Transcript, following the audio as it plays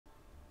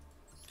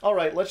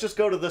Alright, let's just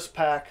go to this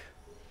pack.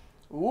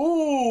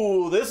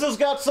 Ooh, this has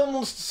got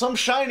some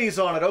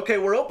shinies on it. Okay,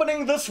 we're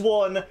opening this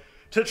one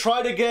to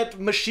try to get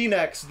Machine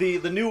X, the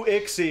new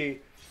Ixie.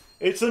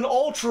 It's an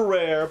ultra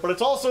rare, but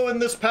it's also in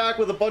this pack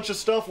with a bunch of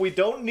stuff we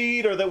don't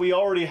need or that we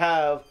already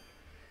have.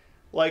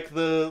 Like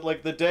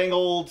the dang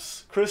old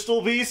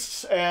Crystal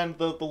Beasts and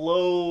the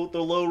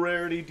low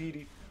rarity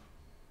DD.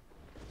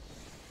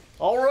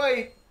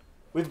 Alright,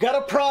 we've got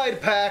a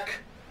Pride pack.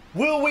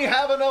 Will we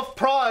have enough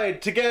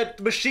Pride to get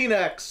Machine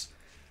X?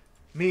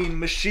 Mean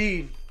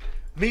Machine.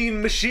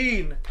 Mean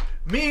Machine.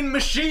 Mean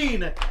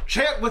Machine.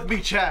 Chant with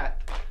me,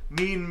 chat.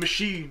 Mean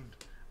Machine.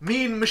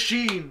 Mean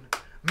Machine.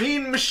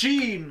 Mean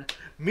Machine.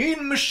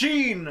 Mean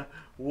Machine.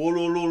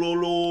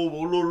 Wololololo,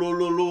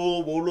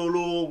 wololololo,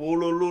 wololo,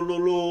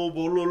 wololololo,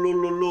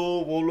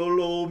 wololololo,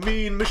 wololo.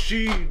 Mean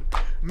Machine.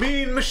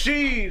 Mean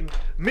Machine.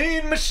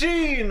 Mean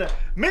Machine.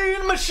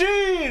 Mean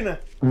Machine.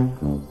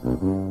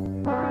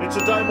 It's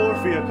a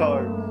Dimorphia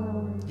card.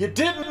 You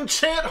didn't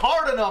chant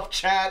hard enough,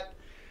 chat.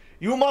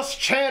 You must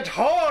chant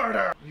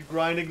harder. You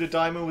grinding the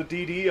diamond with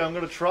DD? I'm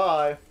gonna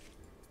try.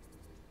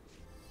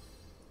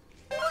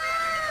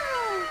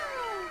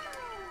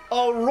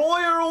 A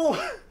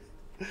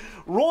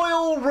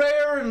royal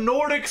rare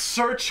Nordic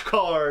search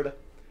card.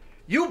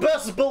 You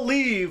best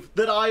believe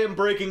that I am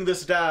breaking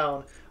this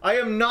down. I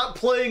am not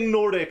playing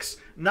Nordics.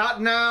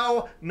 Not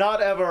now,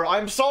 not ever.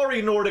 I'm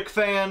sorry, Nordic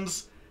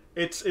fans.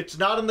 It's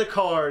not in the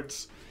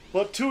cards.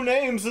 But 2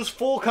 names is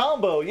full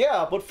combo.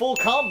 Yeah, but full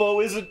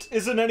combo isn't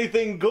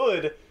anything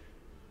good.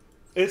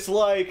 It's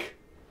like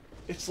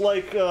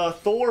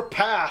Thor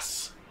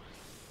Pass.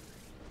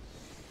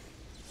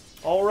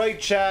 All right,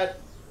 chat.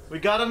 We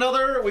got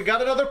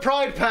another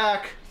Pride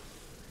pack.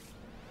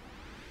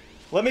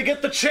 Let me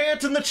get the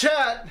chant in the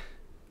chat.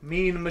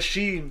 Mean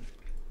Machine.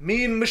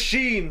 Mean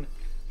Machine.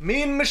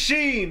 Mean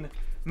Machine.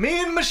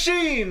 Mean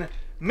Machine.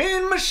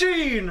 Mean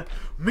Machine.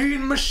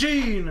 Mean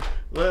Machine.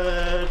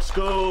 Let's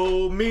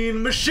go,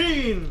 Mean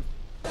Machine.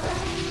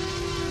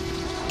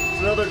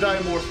 It's another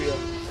Dimorphia.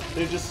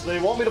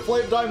 They want me to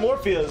play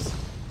Dimorphias.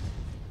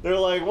 They're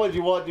like, what do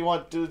you want?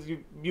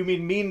 You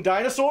mean mean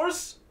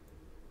dinosaurs?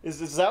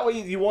 Is that what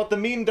you want? The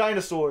mean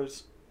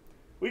dinosaurs?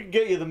 We can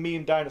get you the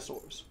mean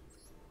dinosaurs.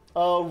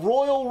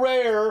 Royal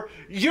rare.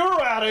 You're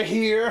out of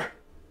here.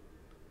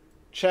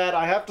 Chat,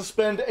 I have to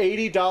spend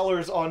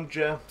 $80 on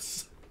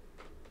gems.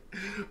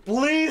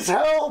 Please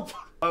help.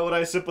 Why would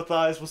I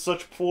sympathize with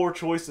such poor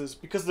choices?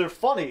 Because they're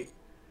funny.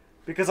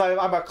 Because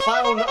I'm a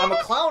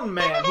clown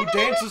man who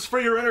dances for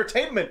your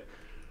entertainment.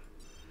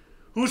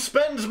 Who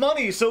spends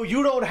money so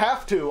you don't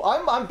have to.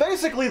 I'm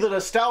basically the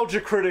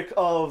nostalgia critic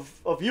of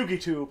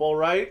YugiTube,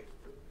 alright?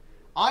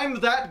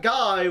 I'm that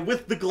guy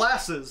with the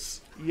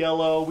glasses.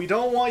 Yellow. We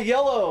don't want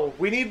yellow.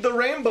 We need the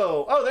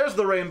rainbow. Oh, there's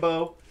the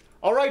rainbow.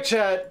 Alright,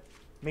 chat.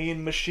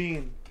 Mean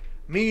Machine.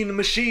 Mean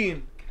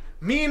Machine.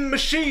 Mean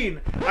Machine!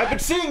 I've been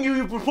seeing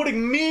you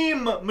putting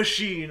meme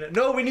machine.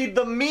 No, we need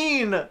the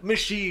mean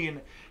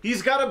machine.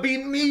 He's gotta be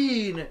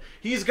mean.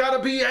 He's gotta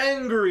be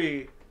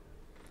angry.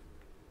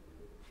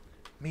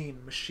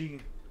 Mean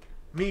Machine.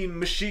 Mean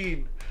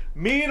Machine.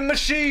 Mean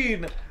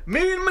Machine.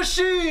 Mean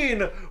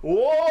Machine!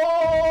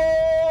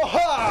 Whoa!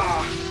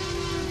 Ha!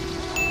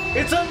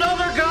 It's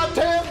another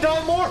goddamn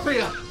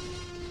Dimorphia!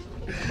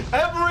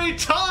 Every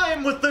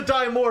time with the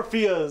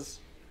Dimorphias!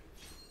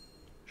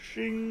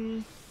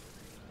 Shing.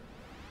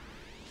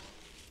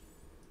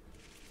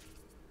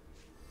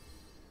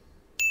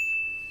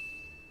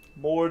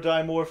 More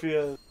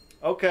Dimorphia.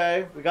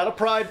 Okay, we got a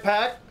Pride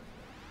pack.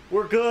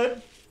 We're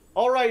good.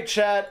 Alright,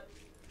 chat.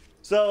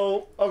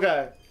 So,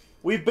 okay.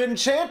 We've been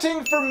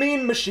chanting for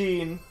Mean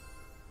Machine.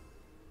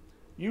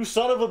 You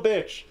son of a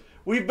bitch.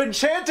 We've been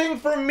chanting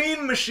for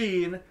Mean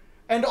Machine,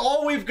 and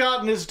all we've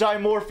gotten is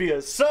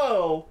Dimorphias.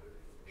 So,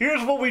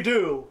 here's what we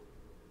do.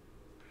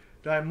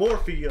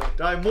 Dimorphia,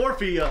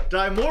 Dimorphia,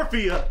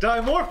 Dimorphia,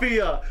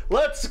 Dimorphia.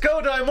 Let's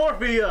go,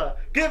 Dimorphia.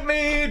 Give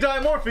me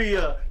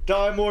Dimorphia,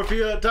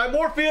 Dimorphia,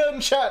 Dimorphia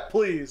in chat,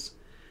 please.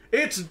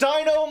 It's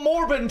Dino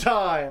Morbin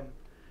time.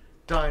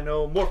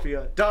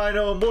 Dinomorphia,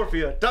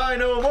 Dinomorphia,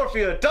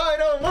 Dinomorphia,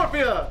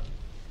 Dinomorphia.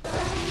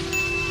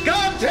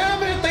 God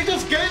damn it, they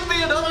just gave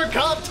me another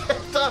content.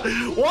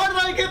 Why did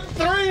I get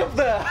 3 of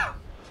them?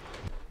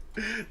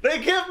 They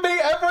give me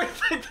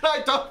everything that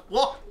I don't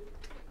want.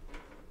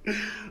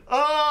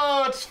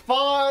 Oh, it's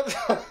fun.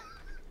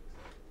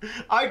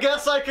 I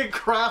guess I can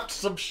craft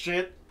some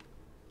shit.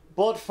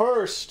 But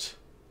first,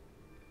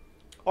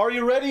 are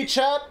you ready,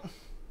 chat?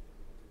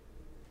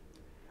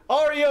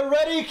 Are you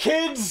ready,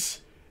 kids?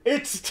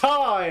 It's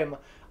time.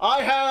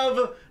 I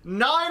have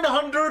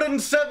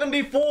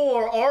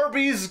 974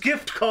 Arby's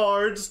gift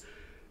cards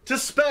to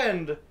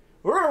spend.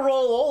 We're gonna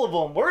roll all of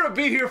them. We're gonna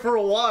be here for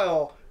a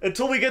while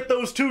until we get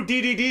those 2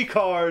 DDD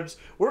cards.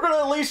 We're gonna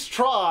at least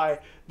try.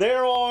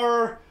 There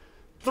are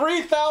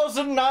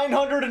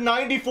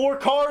 3,994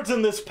 cards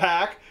in this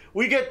pack.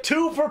 We get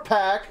 2 per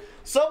pack.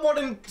 Someone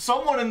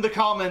in the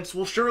comments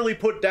will surely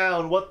put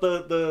down what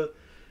the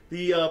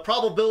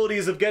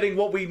probabilities of getting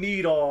what we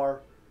need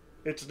are.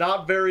 It's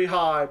not very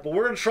high, but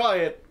we're gonna try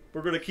it.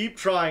 We're gonna keep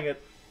trying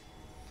it.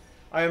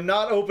 I am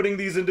not opening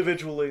these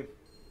individually.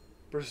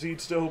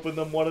 Proceeds to open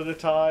them one at a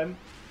time.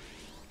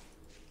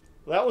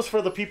 That was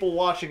for the people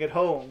watching at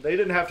home. They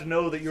didn't have to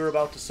know that you're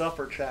about to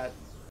suffer, chat.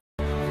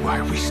 Why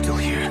are we still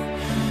here?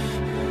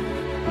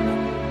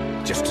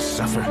 Just to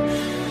suffer?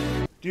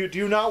 Do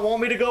you not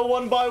want me to go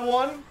one by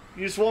one?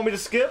 You just want me to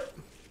skip?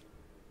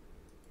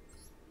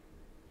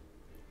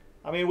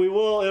 I mean, we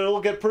will. It'll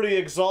get pretty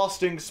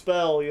exhausting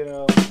spell, you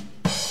know.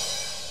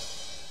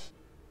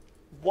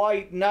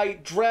 White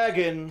Knight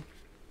Dragon.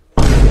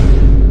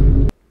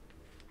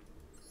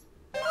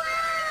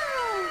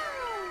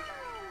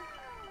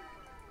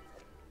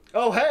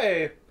 Oh,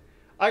 hey!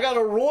 I got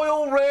a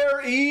Royal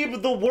Rare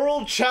Eve, the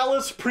World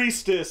Chalice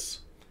Priestess.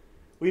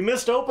 We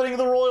missed opening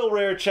the Royal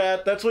Rare,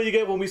 chat. That's what you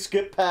get when we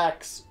skip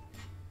packs.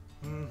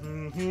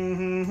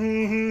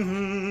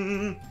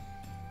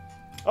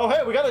 Oh,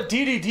 hey, we got a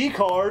DDD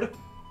card.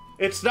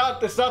 It's not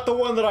the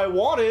one that I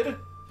wanted,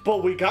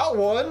 but we got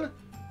one.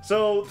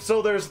 So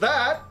there's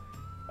that.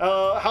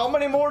 How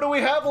many more do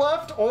we have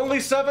left? Only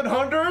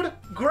 700?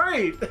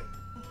 Great.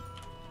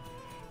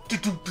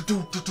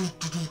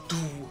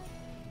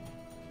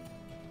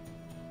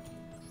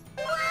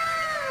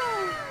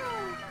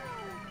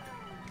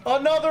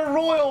 Another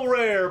Royal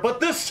Rare, but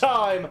this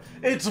time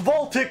it's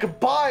Voltic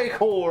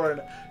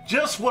Bicorn.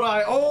 Just what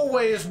I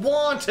always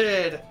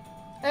wanted.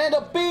 And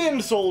a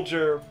Beam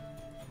Soldier.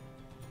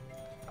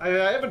 I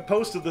haven't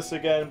posted this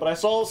again, but I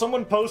saw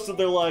someone posted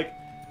their, like,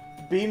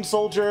 Beam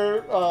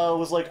Soldier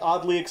was, like,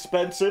 oddly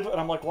expensive, and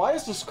I'm like, why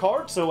is this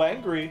card so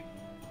angry?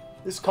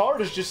 This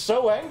card is just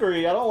so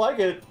angry, I don't like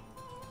it.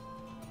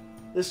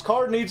 This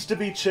card needs to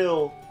be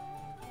chill.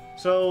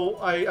 So,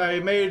 I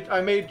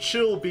made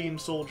chill Beam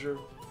Soldier.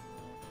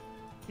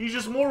 He's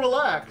just more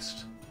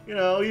relaxed. You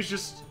know, he's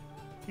just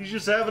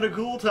having a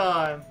cool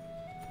time.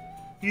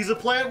 He's a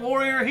plant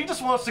warrior, he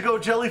just wants to go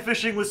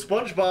jellyfishing with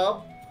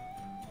SpongeBob.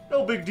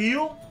 No big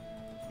deal.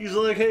 He's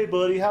like, hey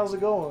buddy, how's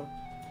it going?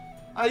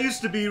 I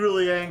used to be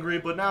really angry,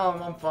 but now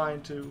I'm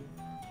fine too.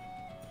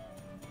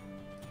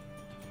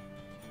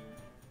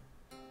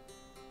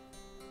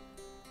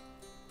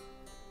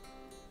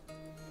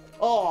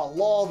 Oh,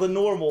 Law of the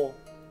Normal.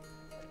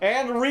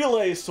 And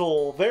Relay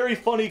Soul. Very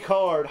funny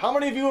card. How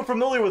many of you are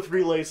familiar with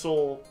Relay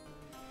Soul?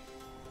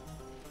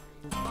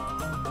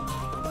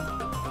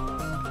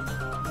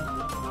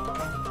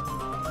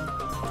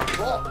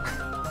 Fuck.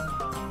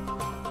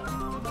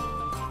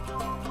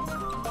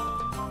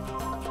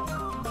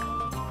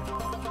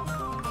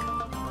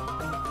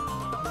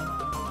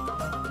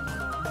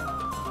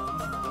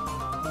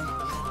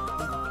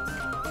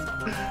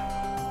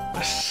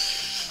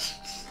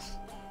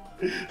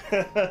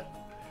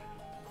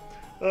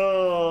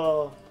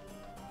 Oh,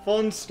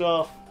 fun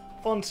stuff.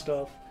 Fun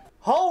stuff.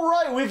 All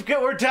right,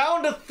 we're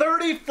down to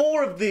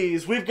 34 of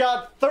these. We've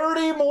got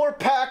 30 more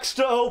packs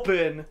to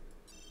open.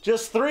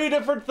 Just 3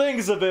 different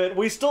things of it.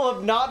 We still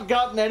have not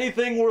gotten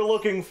anything we're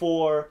looking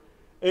for.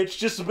 It's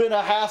just been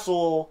a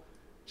hassle.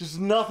 Just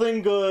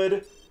nothing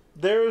good.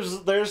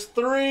 There's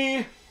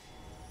 3.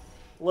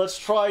 Let's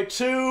try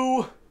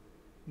 2.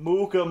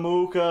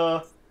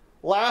 Mooka.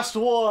 Last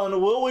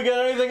one. Will we get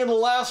anything in the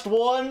last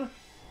one?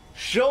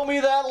 Show me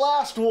that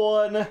last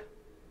one.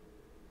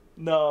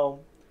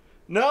 No.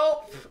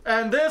 Nope.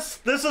 And this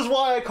is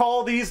why I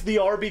call these the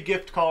RB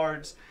gift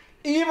cards.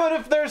 Even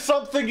if there's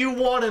something you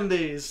want in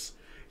these,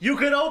 you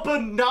can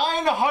open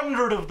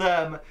 900 of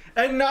them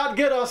and not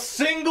get a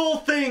single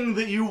thing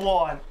that you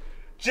want.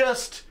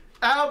 Just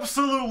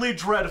absolutely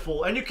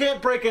dreadful. And you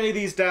can't break any of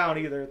these down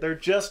either. They're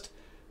just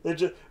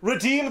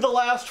redeem the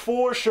last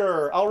 4,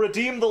 sure. I'll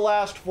redeem the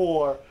last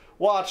 4.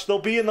 Watch, they'll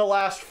be in the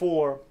last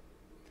 4.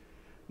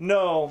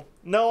 No,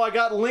 I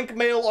got Link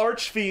Mail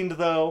Archfiend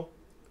though.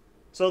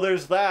 So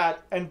there's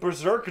that, and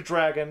Berserk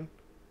Dragon.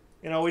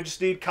 You know, we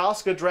just need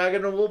Casca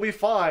Dragon and we'll be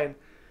fine.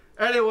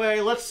 Anyway,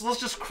 let's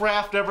just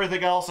craft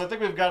everything else. I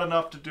think we've got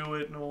enough to do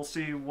it, and we'll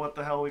see what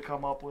the hell we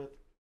come up with.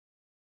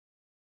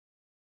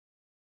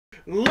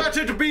 Let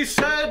it be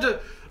said,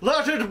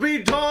 let it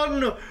be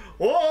done.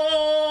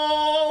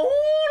 Oh!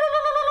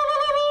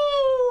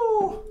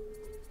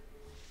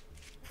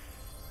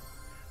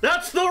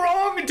 That's the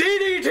wrong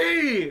DDD!